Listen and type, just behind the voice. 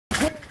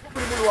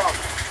wako.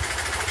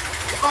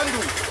 Bandu.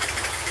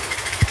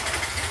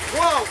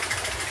 Wow.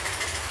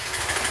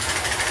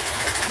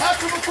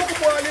 Natu mkubu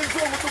kwa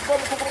linzungu tukuwa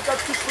mkubu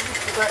katishu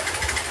mkubu.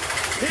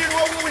 Hii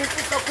wangu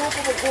hifisa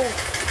kuku mkubu.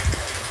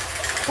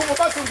 Kumu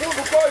basi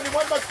mkubu kwa ni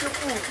mwamba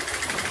siku.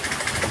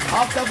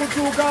 After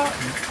kutuka.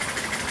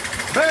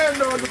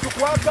 Beno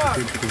nutukuwaka.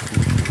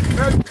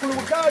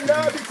 Kulukanda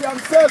biti ya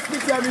mses,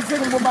 biti ya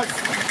mizimu mbasi.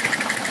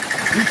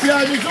 Biti ya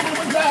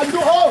mizimu mbasi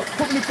nduho.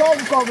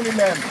 Kumlikongu kwa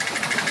mlimemu.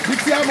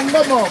 Biti ya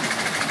mungomo.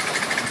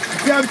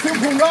 Biti ya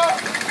mtimpunga.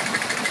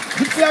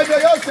 Biti ya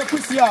yoyose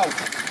kusi yao.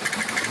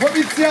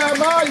 Biti ya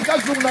mali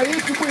kazungu na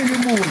hiki mwili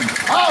muni.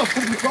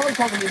 Kumlikongu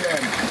kwa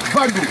mlimemu.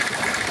 Bandu.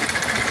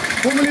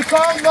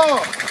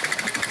 Kumlikongo.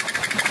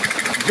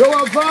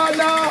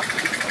 Jowavala.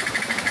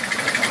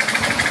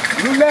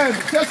 Lulem.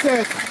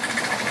 Teset.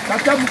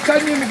 Kata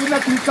mkani mgina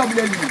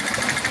kulikamleli.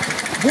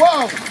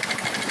 Wow!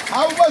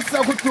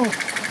 Awasa kutu.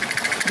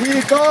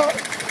 Niko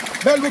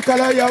belu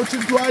kala ya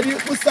uchintuari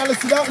usala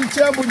sida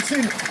nchembu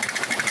nchini.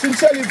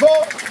 Chincheli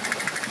vo.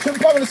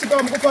 Chimpamu nisika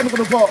wa mkufa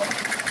nukunuvo.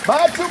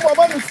 Batu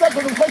mwamanu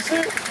usako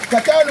nukoshi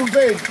katanu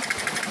veni.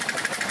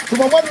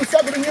 Tumamanu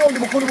usako nyongi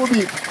mkulu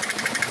mubi.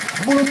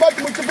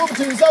 Mbulumbatu mchipu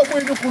mchinzao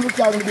mwini nukulu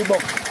tangu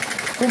nibibok.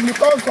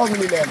 Kumlikon kongu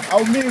nilem.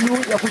 Au milu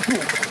ya kutu.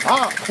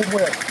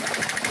 Kumwe.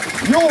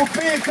 Yu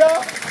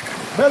pika.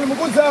 Bel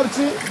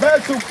muguzarchi,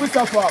 bel tu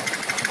pisa fap.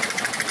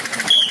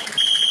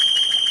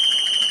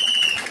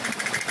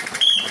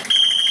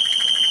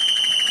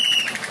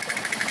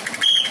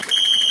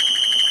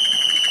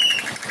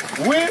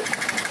 Oui,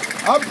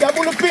 am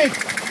double pit.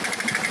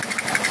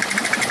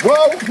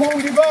 Wow,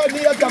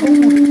 pungivani ya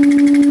double.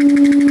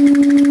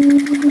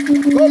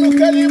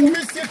 Kolukeli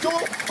mumisitu,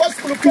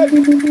 kosulukeli.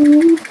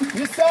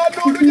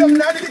 Nisanu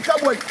lujamnani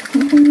likabwe.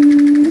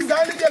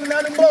 Nisanu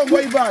jamnani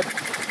mbongo ibadi.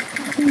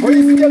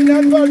 Polisi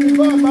jamnani bali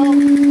baba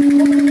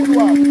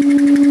kumulwa.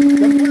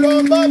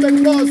 Kulomba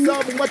bengosa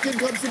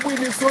mwatinga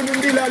msibwini sonu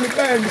ndila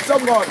lipendi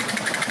songon.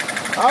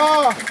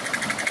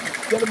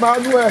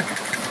 Kelmanwe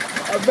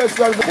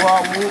abesal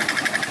wawu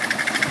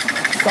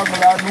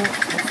samulanu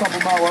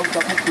musabuma wa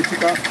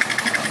utakutika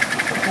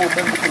ko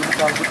bengo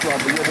kulika kutwa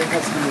buye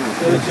bengasini.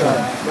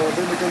 No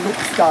bengo look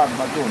star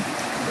madon.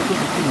 Ko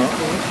dikino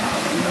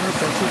ina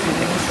sanso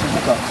ni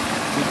musuka.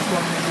 Dikwa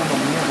mungu na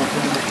mungu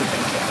kwa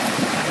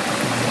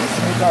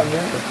Simultane,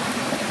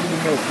 il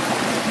met.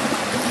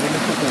 Il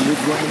met tout un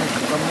livre, il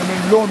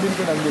met long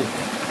d'une année.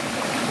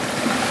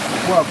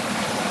 Quoi?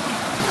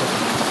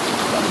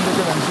 Il met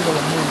un livre à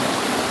la main.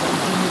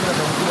 Il met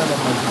un livre à la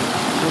main.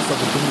 Ça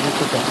peut tenir le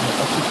côté.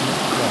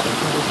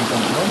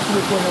 Même si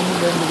le point est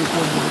moulin, le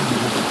point est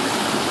moulin.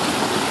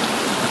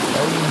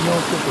 Il y a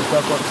un peu de ça,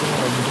 parce qu'on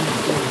a une vie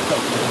qui est ça.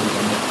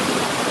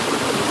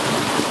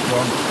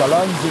 Donc,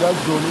 Kalan, il a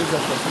donné la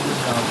façon de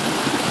faire.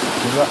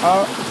 Il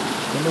a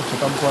il faut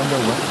qu'on prenne le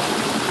web.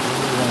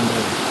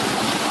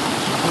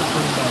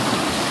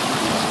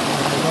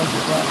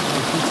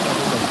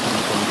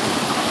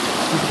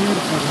 C'est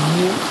pour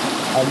mieux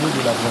aller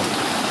de l'avant.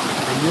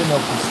 Et il y a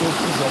pour ceux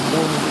qui ont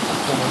bon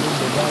commander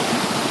des gens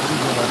qui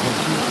ont la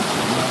voiture,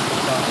 on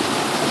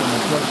n'a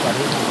pas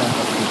carré de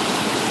l'emporter.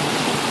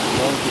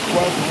 Donc,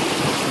 quoi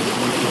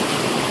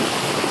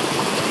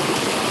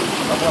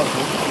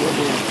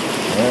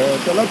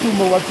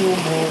Talatumbo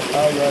watumbo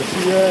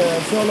ayachie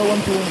solo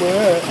wantumbo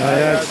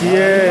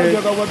ayachie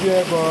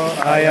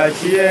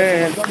ayachie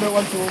kame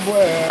wantumbo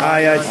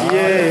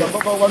ayachie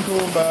baba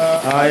wantumba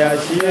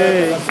ayachie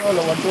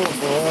solo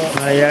wantumbo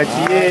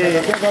ayachie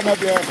kana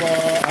biako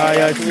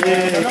ayachie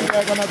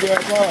kana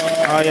biako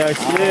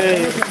ayachie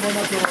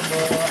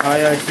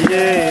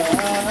ayachie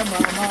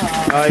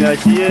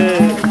ayachie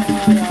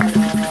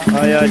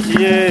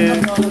ayachie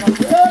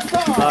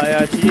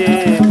ayachie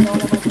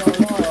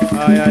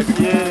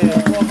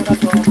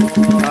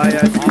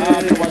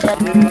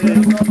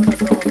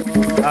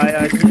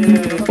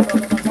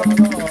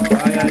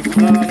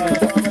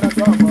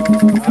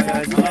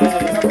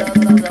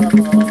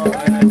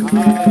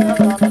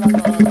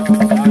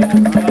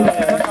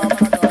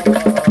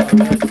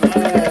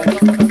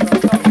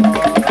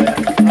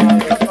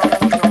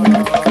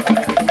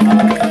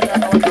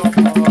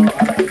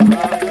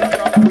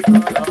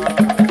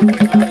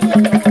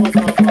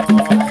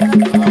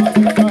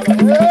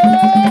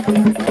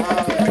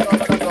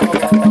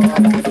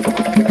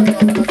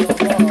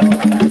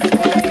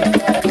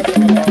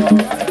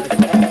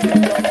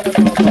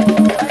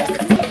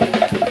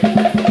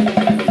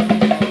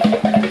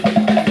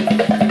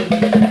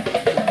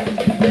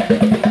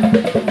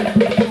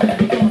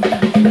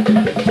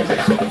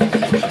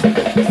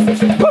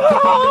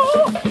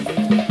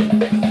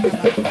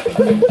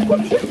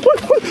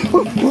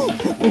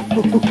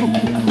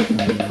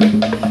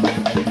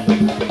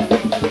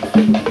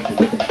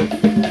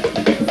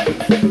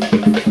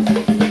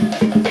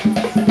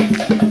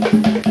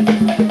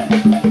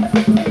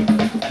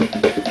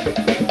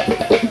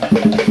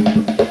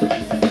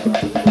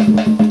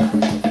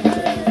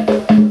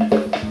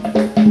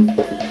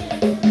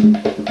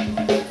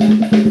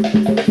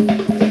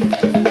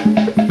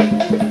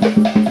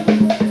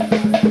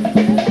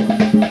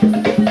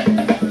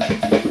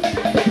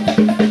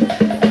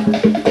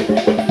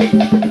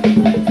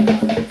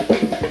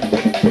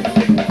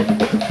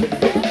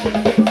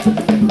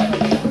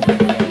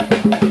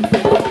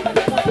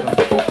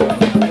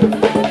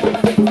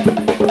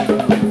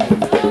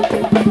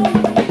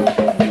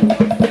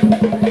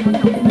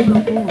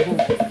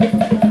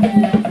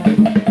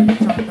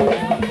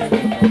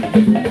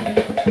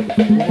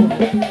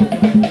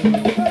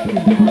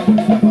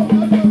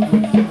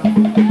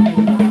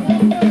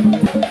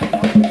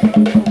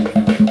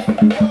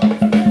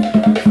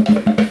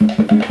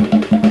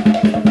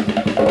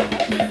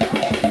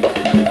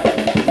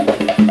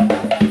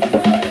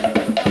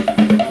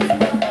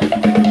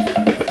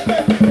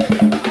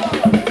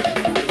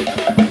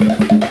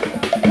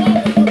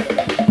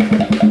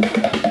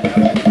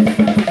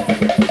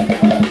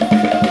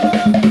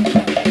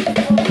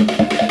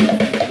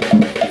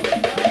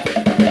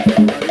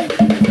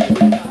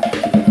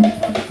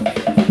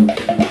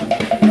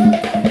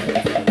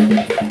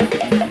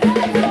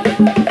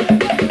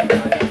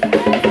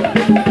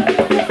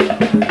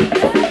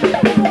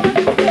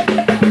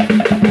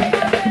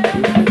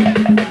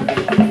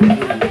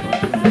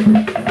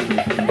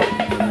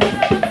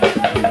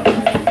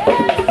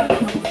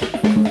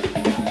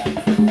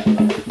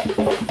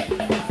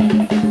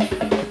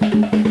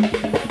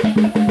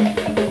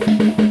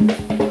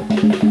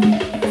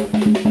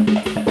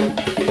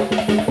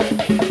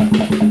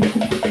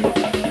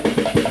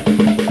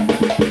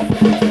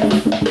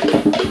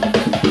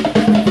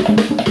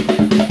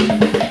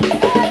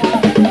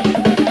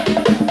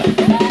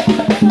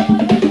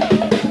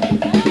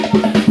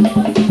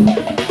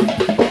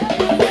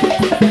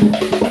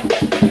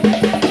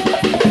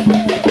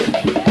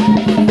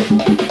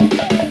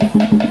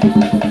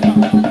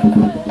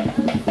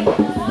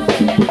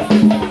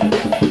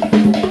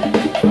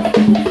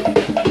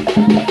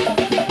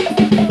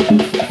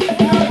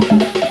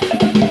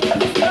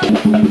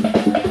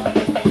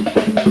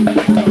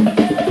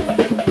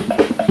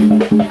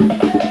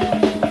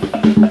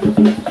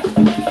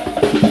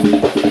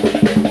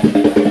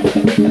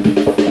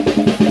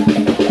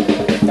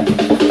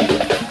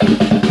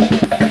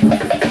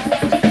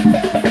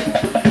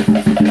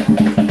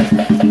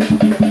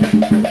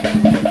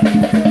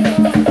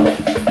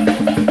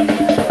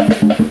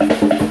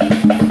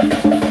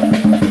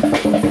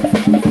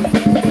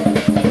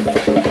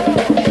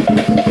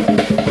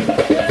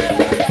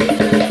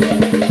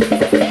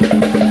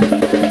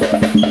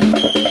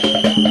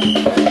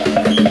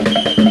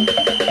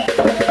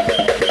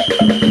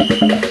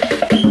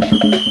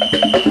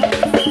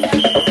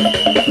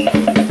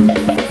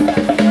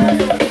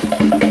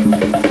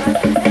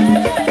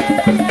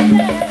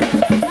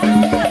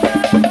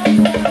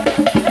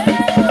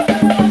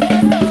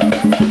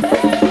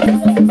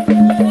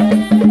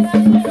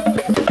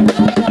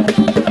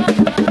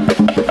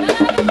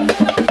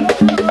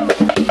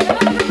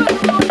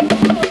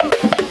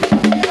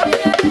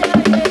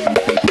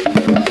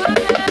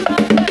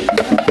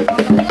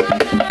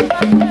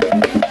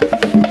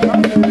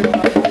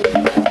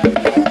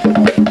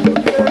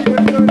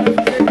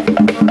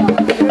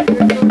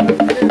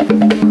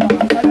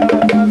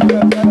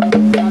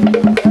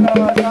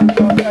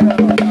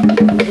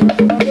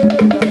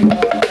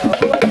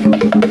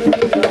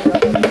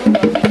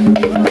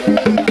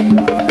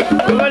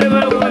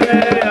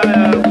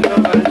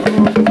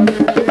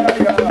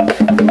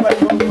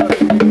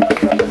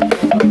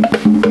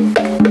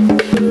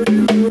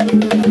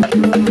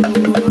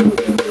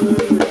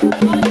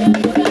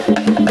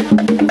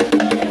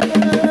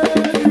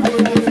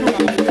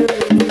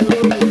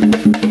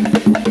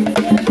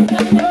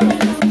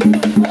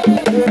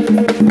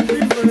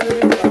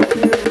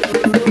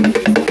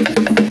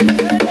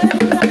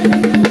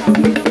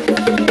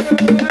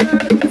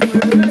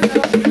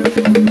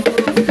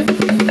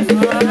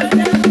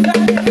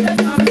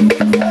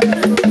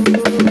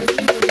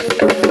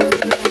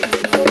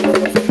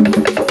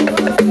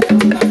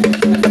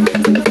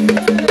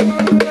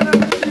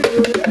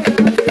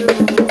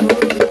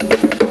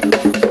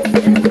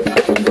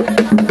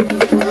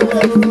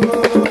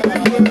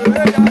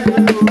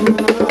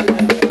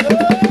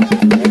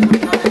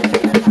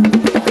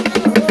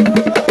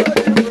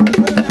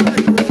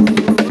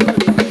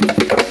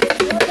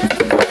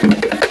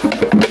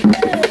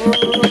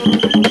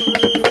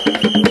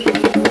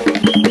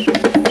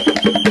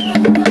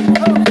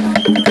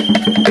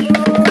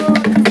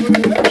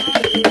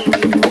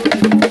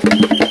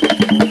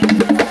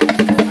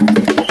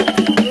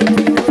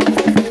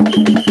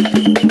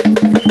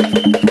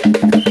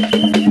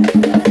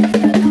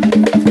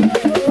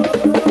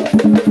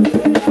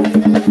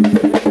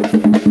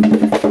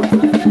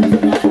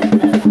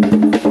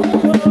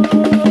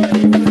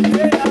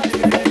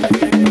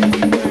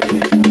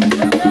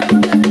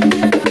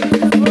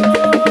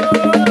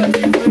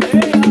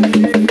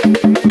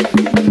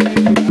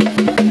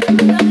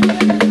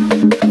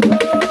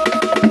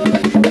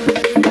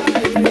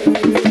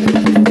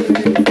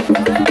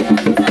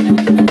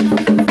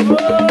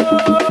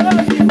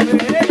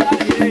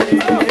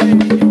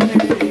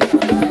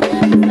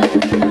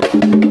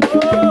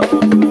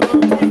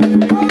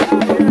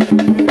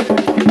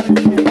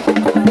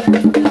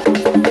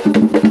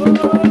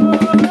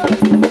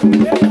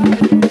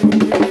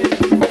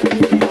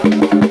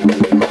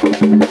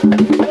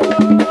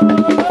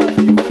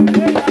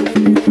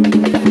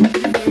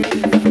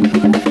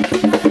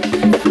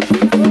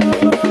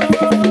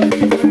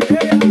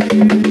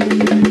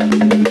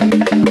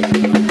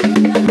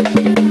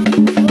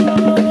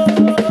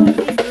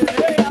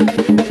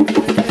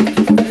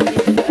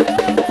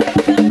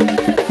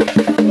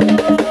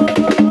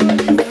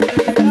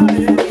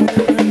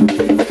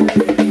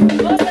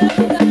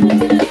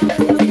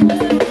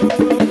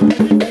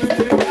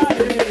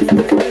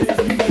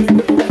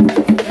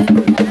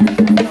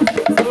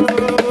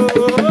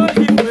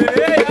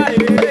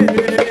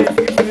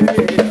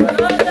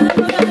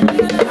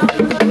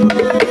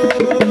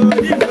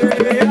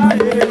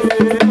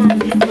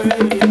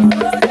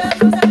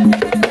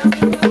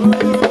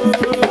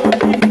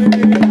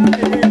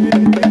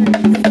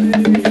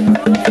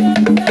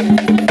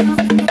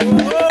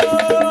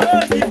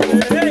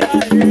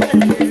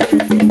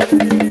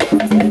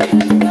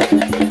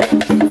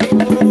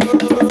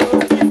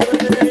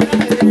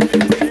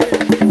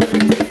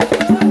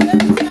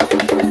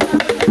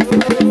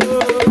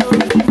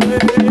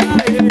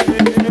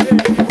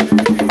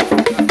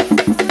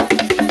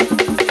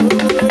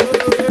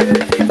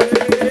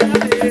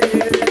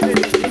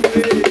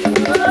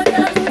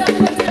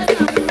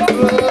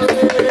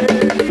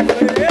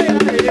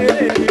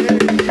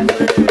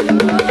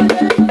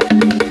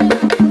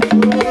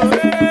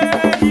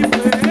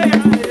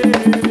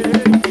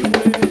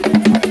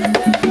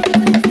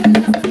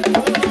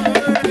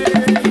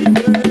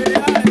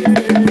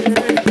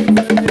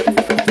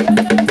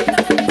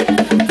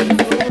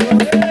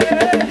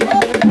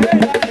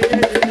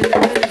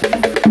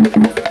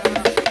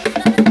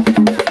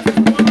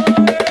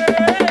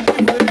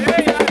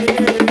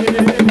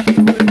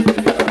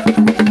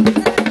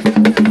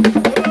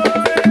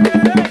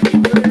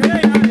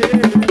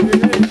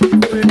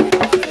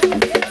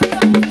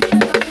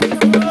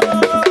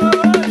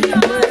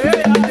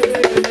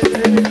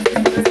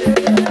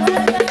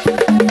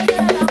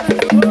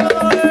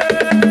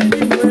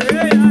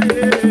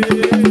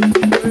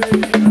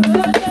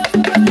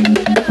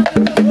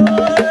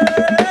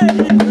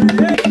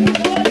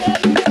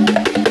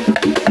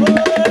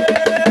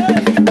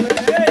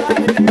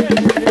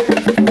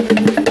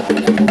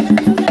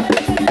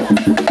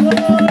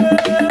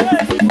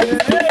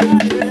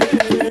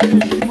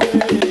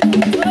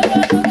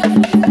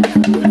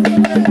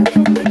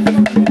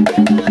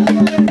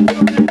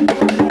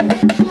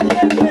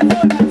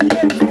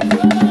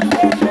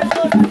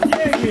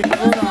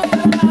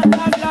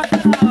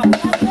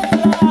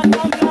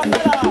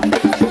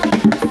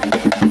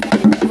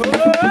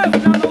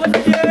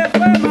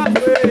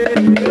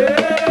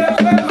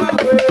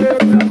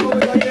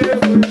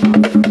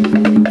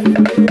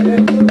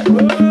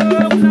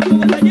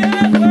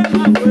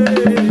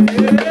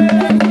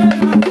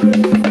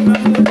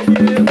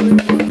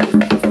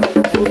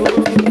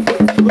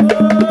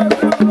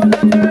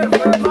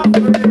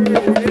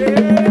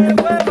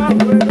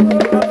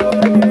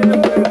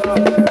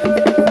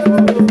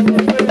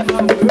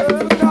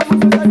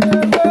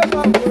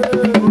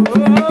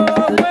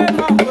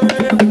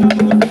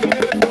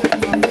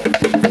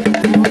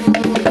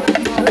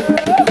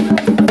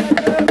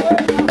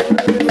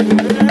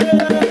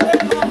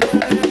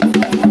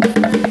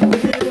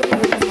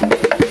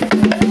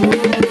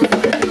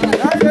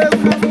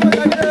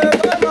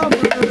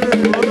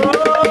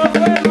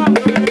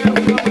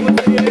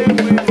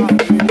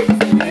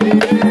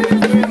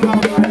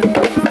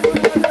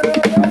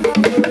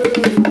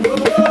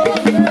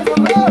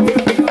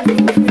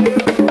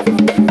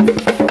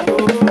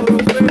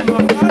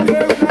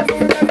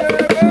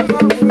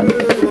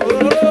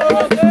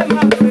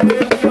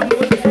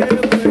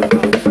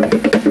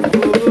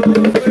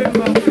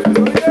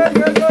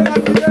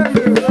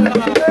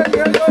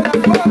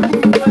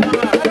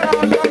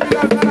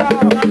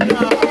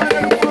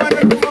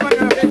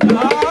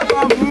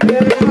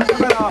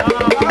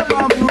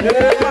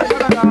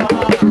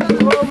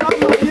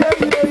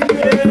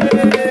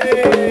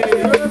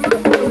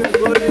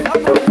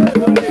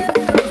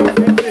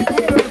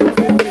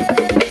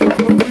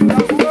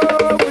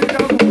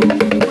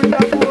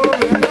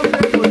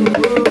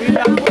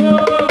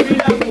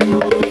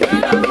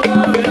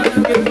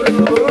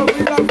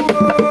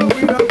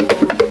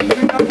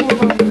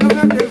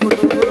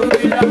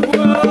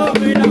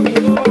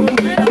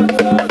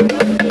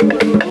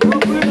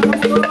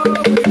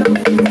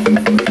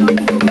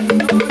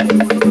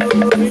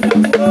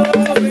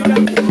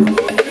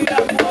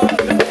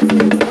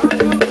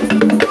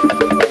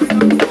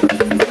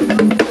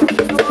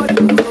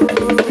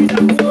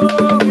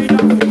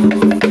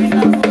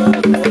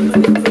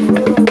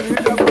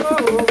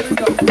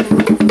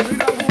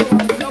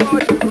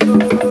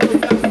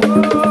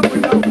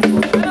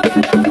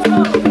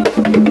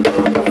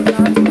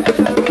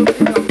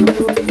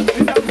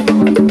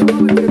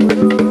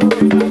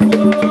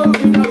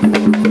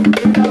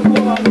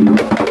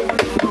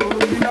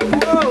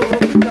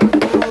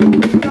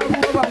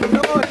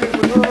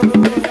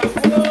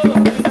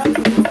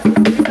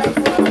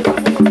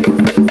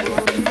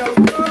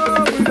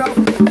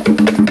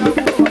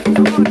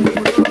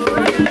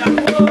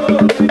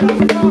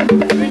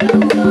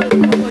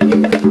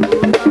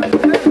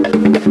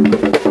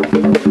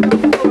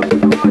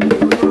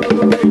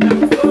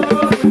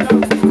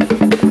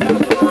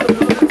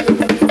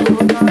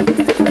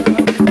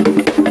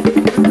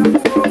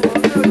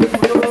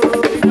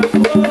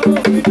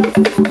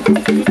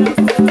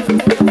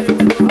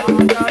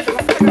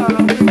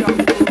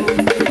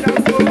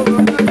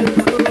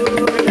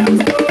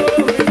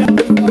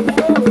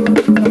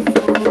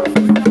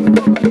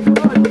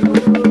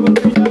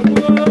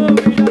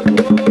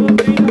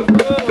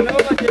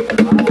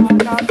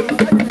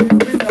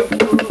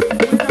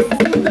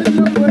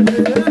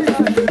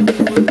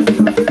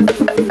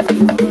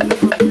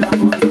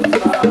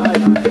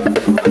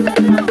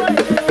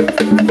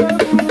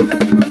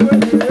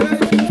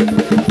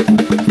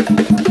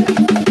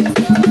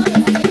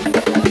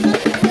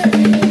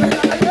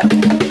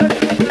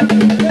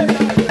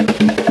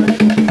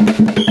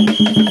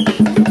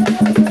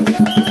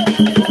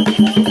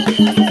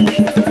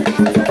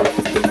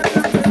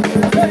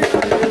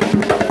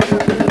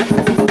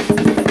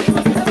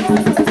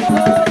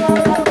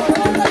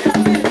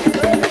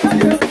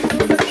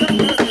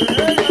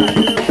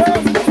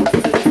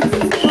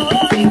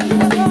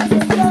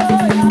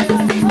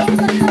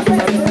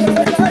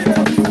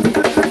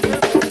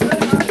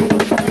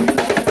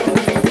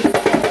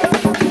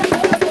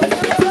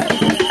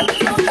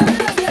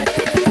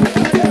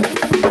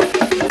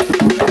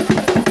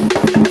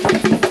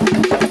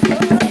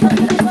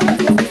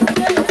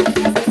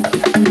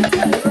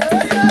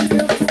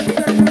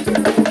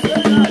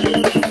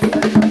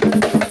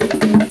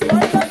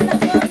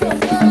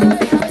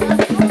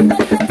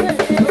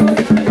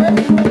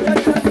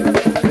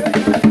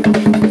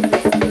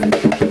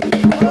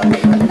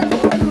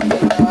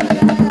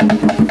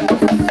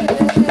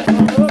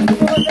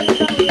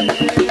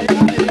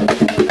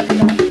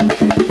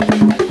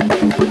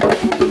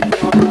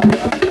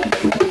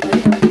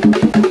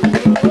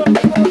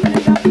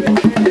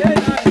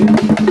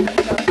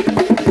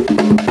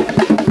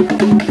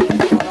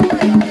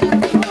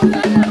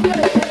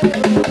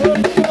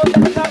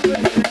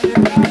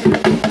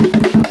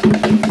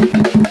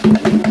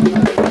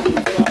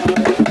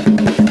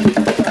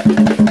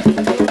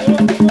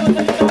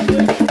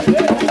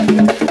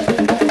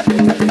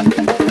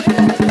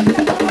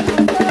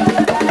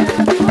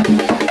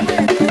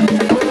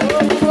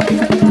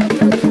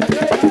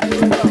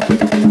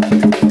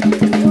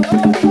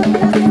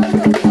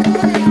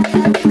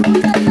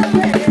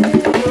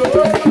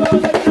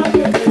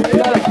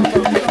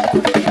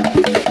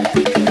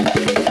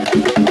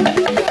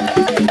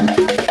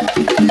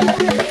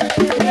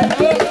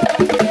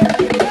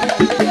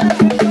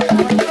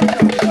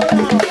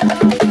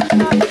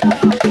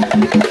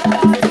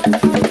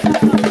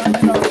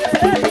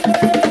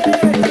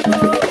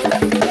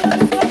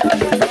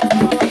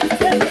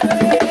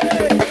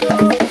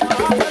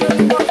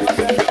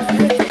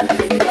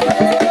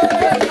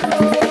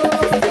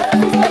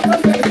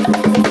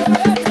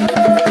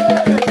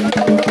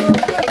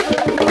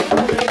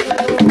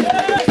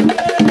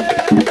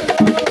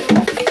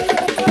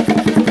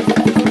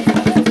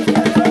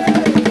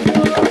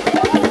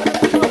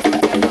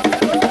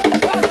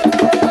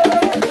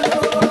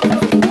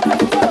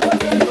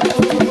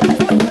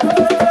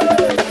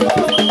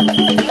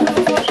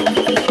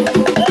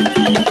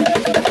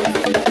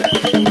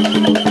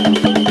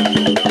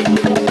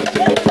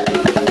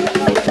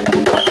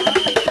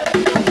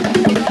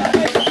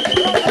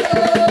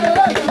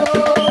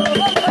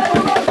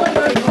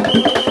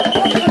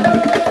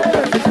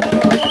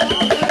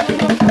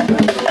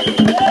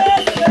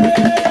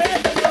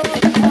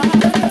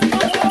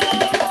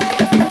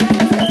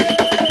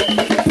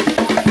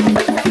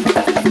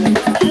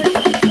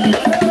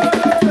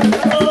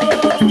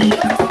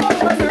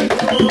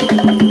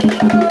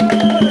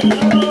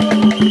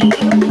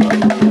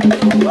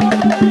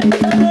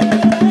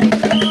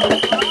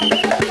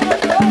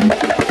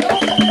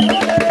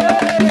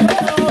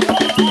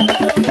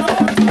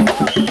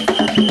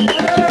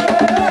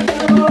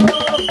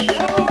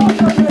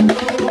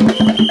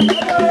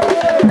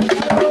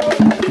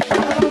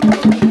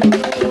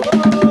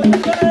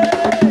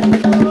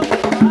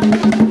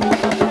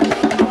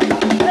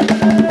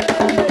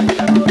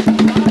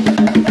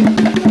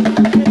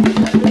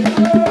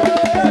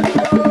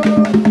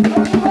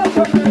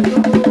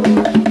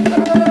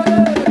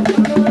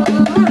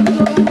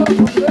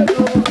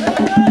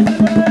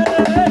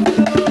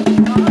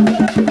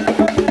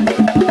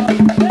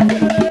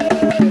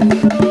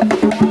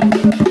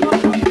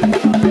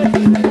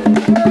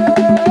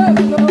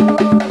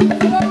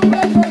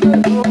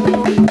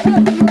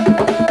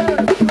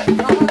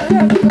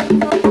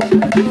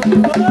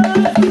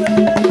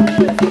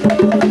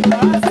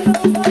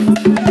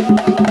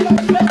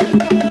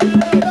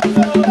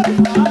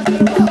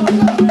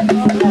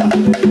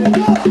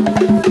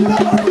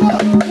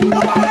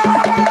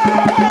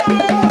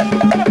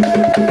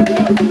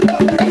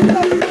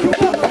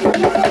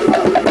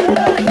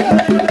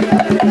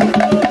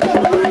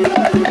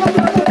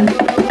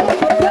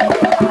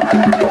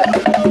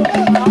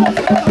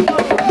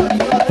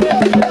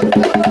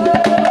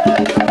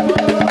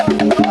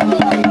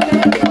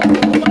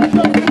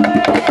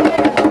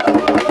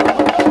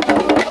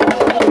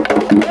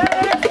Yeah.